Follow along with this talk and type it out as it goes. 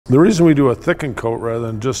The reason we do a thickened coat rather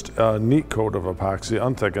than just a neat coat of epoxy,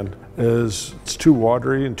 unthickened, is it's too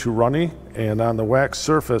watery and too runny, and on the wax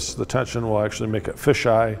surface, the tension will actually make it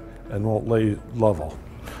fisheye and won't lay level.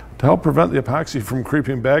 To help prevent the epoxy from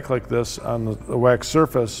creeping back like this on the wax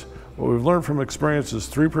surface, what we've learned from experience is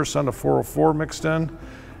 3% of 404 mixed in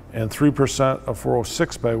and 3% of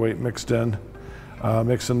 406 by weight mixed in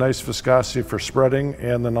makes a nice viscosity for spreading,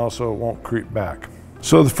 and then also it won't creep back.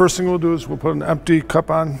 So the first thing we'll do is we'll put an empty cup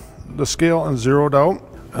on the scale and zero it out,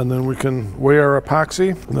 and then we can weigh our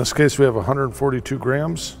epoxy. In this case we have 142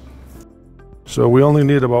 grams. So we only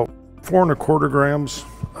need about 4¼ grams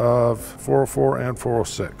of 404 and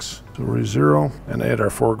 406. So we zero and add our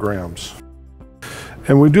 4 grams.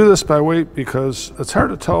 And we do this by weight because it's hard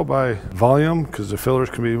to tell by volume, because the fillers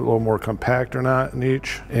can be a little more compact or not in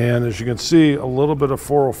each. And as you can see, a little bit of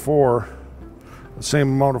 404, the same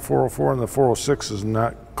amount of 404 and the 406 is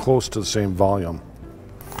not close to the same volume.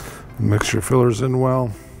 Mix your fillers in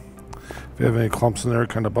well. If you have any clumps in there,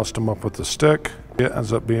 kind of bust them up with the stick. It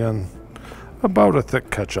ends up being about a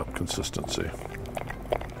thick ketchup consistency.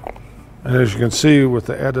 And as you can see, with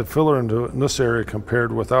the added filler into it in this area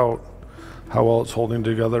compared without, how well it's holding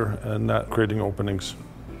together and not creating openings.